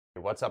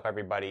What's up,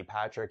 everybody?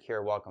 Patrick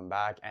here. Welcome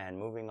back. And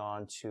moving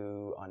on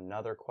to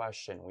another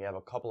question. We have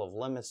a couple of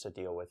limits to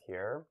deal with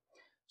here.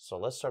 So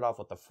let's start off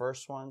with the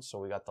first one. So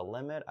we got the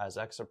limit as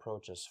x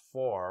approaches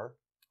 4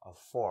 of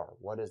 4.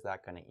 What is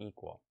that going to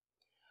equal?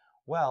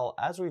 Well,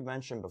 as we've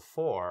mentioned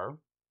before,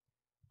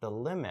 the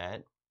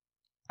limit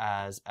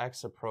as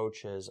x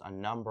approaches a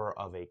number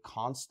of a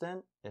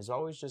constant is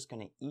always just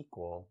going to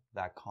equal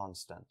that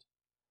constant.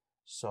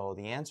 So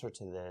the answer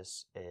to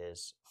this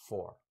is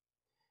 4.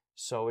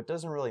 So it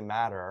doesn't really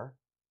matter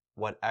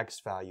what x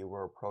value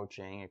we're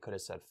approaching. It could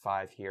have said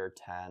 5 here,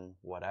 10,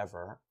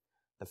 whatever.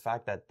 The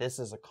fact that this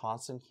is a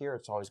constant here,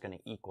 it's always going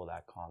to equal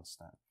that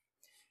constant.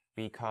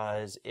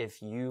 Because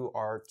if you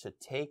are to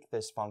take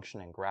this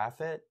function and graph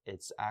it,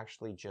 it's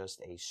actually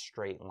just a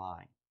straight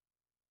line,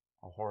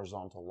 a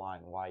horizontal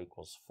line, y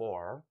equals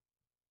 4.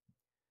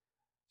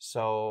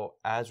 So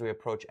as we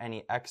approach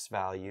any x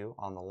value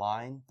on the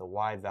line, the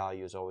y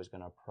value is always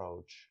going to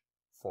approach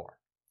 4.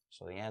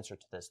 So the answer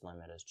to this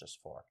limit is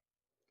just 4.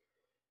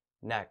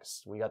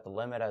 Next, we got the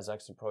limit as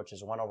x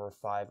approaches 1 over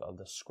 5 of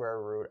the square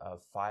root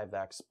of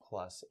 5x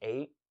plus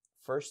 8.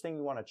 First thing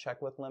you want to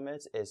check with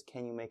limits is,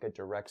 can you make a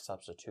direct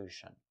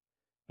substitution?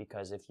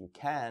 Because if you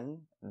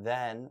can,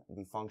 then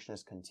the function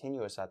is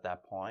continuous at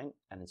that point,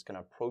 and it's going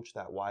to approach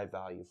that y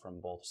value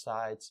from both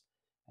sides.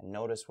 And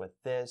notice with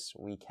this,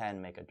 we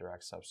can make a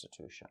direct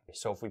substitution.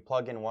 So if we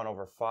plug in 1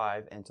 over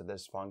 5 into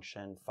this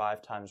function,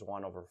 5 times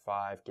 1 over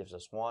 5 gives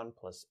us 1,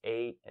 plus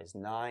 8 is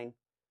 9.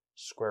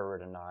 Square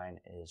root of 9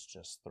 is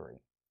just 3.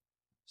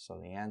 So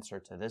the answer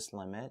to this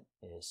limit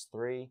is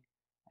 3,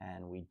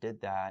 and we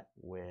did that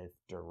with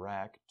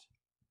direct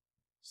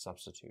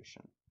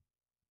substitution.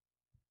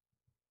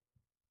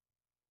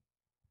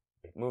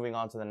 Moving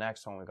on to the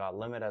next one, we got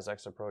limit as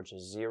x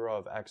approaches 0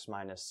 of x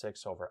minus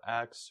 6 over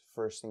x.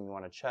 First thing you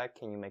want to check,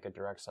 can you make a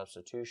direct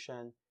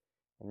substitution?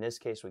 In this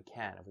case, we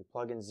can. If we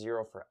plug in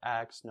 0 for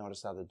x,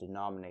 notice how the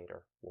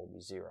denominator will be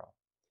 0.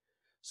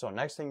 So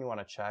next thing you want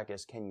to check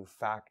is, can you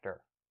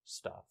factor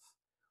stuff?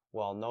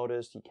 Well,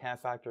 notice you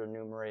can't factor the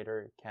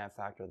numerator, you can't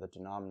factor the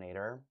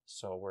denominator,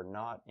 so we're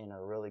not in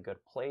a really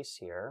good place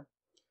here.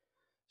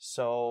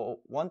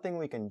 So one thing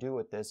we can do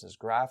with this is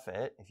graph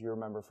it. If you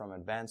remember from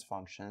advanced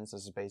functions,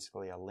 this is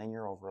basically a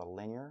linear over a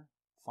linear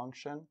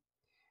function.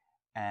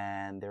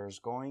 And there's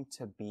going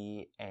to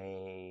be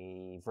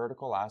a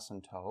vertical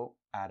asymptote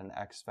at an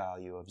x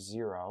value of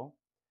 0.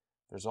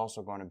 There's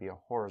also going to be a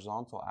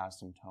horizontal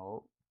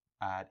asymptote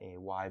at a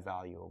y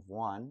value of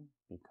 1,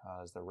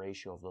 because the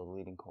ratio of the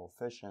leading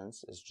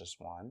coefficients is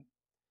just 1.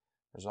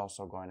 There's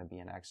also going to be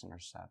an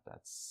x-intercept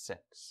that's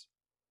 6.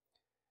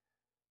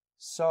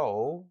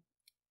 So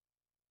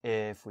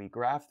if we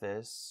graph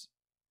this,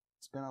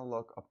 it's going to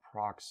look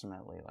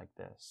approximately like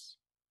this.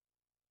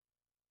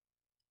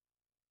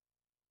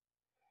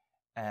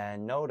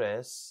 And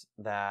notice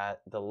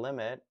that the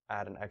limit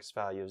at an x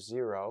value of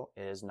 0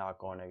 is not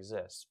going to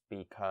exist,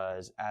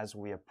 because as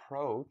we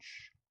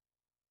approach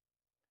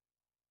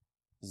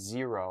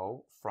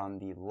 0 from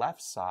the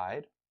left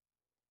side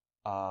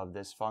of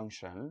this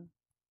function,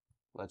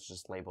 let's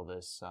just label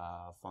this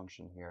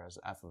function here as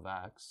f of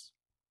x,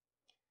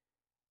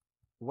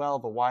 well,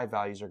 the y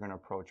values are going to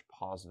approach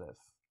positive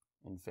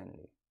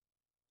infinity.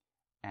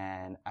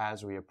 And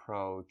as we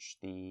approach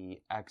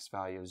the x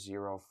value of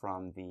 0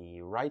 from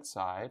the right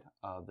side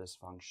of this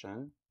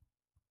function,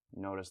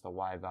 notice the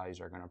y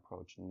values are going to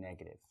approach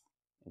negative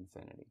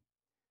infinity.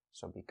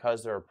 So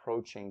because they're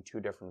approaching two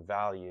different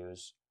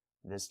values,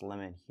 this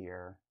limit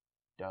here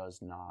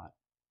does not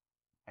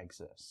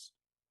exist.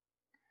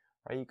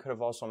 Right? You could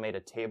have also made a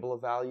table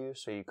of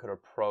values, so you could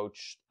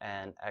approach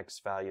an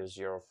x value of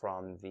 0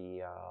 from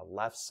the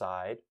left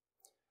side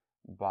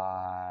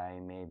by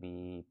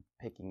maybe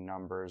picking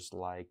numbers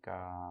like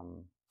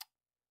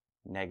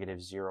negative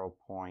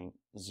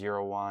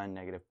 0.01,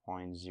 negative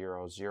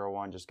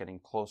 0.001, just getting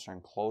closer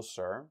and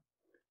closer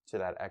to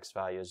that x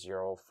value of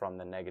 0 from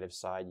the negative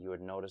side. You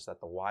would notice that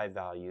the y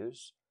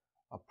values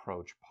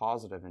approach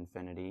positive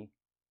infinity.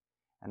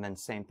 And then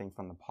same thing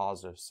from the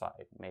positive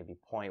side, maybe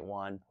 0.1,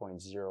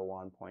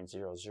 0.01,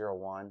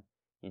 0.001,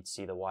 you'd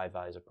see the y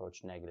values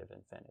approach negative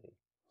infinity.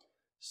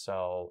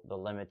 So the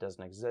limit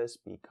doesn't exist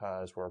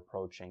because we're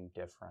approaching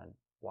different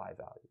y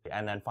values.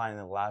 And then finally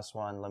the last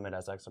one, limit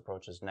as x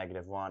approaches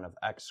negative 1 of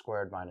x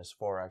squared minus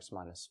 4x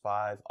minus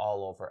 5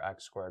 all over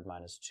x squared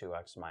minus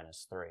 2x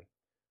minus 3.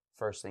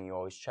 First thing you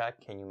always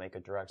check, can you make a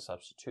direct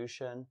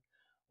substitution?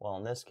 Well,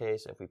 in this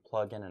case, if we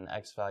plug in an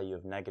x value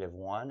of negative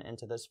 1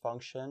 into this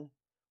function,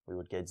 we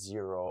would get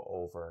 0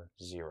 over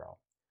 0.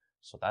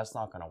 So that's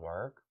not going to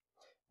work.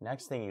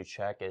 Next thing you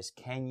check is,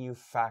 can you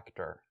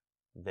factor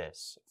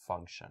this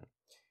function?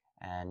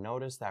 And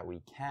notice that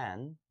we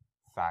can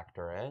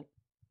factor it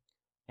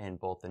in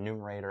both the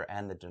numerator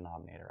and the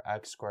denominator.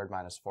 X squared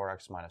minus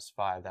 4x minus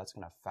 5, that's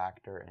going to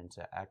factor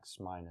into x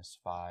minus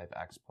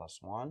 5x plus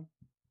 1.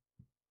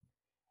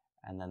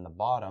 And then the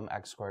bottom,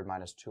 x squared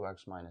minus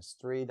 2x minus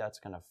 3, that's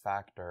going to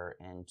factor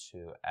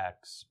into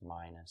x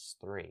minus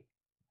 3,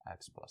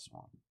 x plus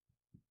 1.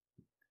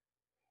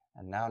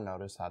 And now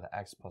notice how the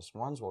x plus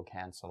 1s will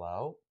cancel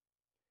out.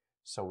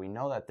 So we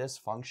know that this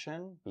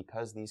function,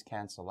 because these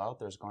cancel out,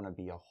 there's going to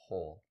be a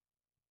hole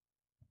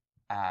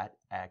at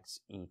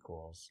x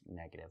equals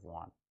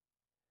 -1.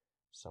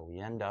 So we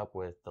end up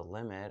with the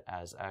limit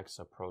as x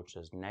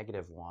approaches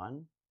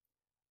 -1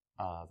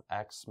 of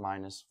x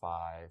minus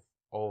 5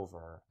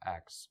 over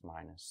x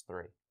minus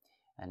 3.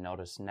 And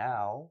notice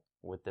now,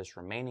 with this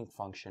remaining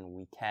function,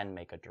 we can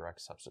make a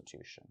direct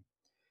substitution.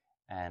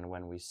 And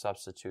when we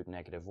substitute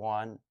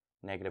 -1,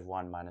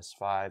 -1 minus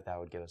 5, that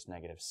would give us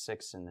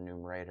 -6 in the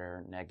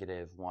numerator.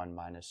 -1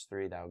 minus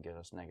 3, that would give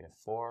us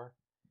 -4.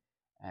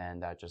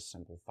 And that just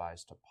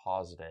simplifies to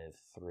positive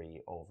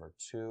 3 over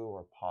 2,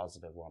 or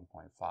positive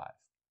 1.5.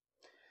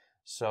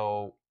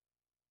 So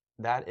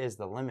that is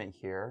the limit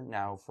here.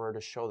 Now, if we're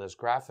to show this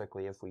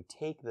graphically, if we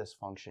take this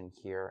function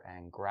here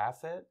and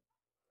graph it,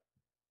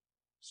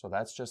 so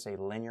that's just a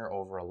linear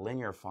over a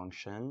linear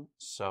function.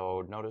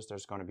 So notice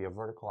there's going to be a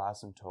vertical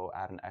asymptote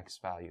at an x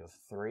value of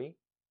 3.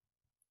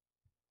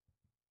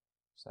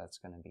 So that's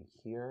going to be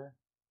here.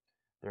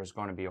 There's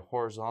going to be a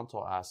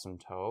horizontal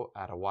asymptote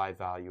at a y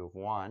value of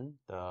 1,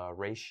 the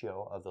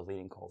ratio of the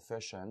leading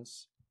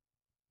coefficients.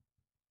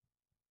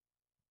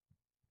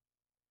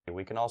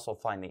 We can also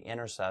find the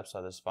intercepts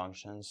of this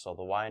function. So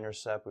the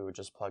y-intercept, we would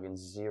just plug in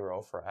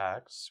 0 for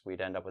x.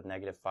 We'd end up with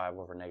 -5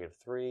 over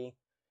 -3,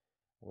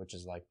 which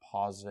is like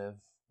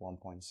positive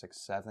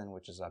 1.67,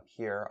 which is up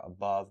here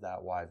above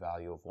that y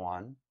value of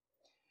 1.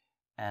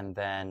 And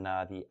then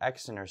the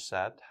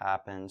x-intercept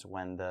happens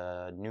when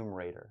the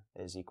numerator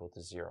is equal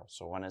to 0.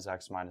 So when is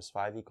x minus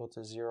 5 equal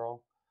to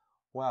 0?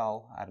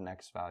 Well, at an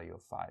x value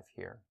of 5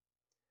 here.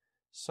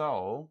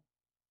 So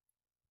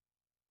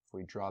if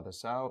we draw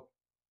this out,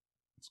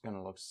 it's going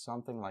to look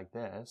something like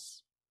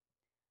this.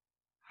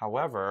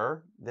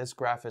 However, this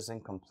graph is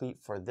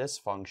incomplete for this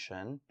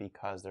function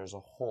because there's a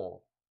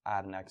hole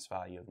at an x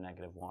value of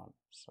 -1.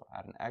 So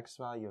at an x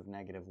value of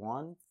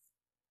 -1,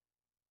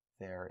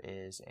 there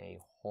is a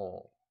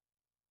hole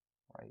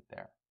right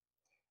there.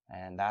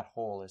 And that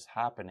hole is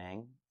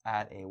happening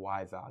at a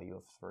y value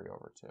of 3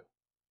 over 2.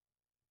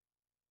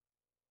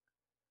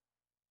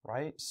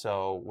 Right?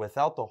 So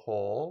without the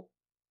hole,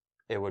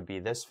 it would be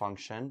this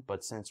function,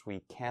 but since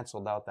we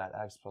canceled out that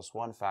x plus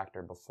 1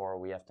 factor before,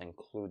 we have to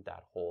include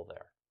that hole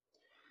there.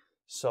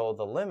 So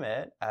the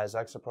limit as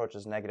x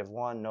approaches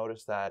 -1,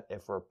 notice that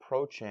if we're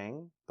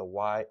approaching the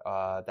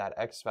that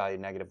x value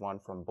 -1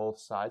 from both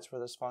sides for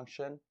this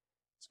function,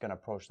 it's going to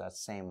approach that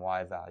same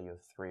y value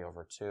of 3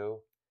 over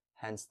 2.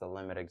 Hence the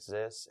limit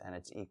exists and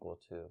it's equal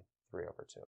to 3 over 2.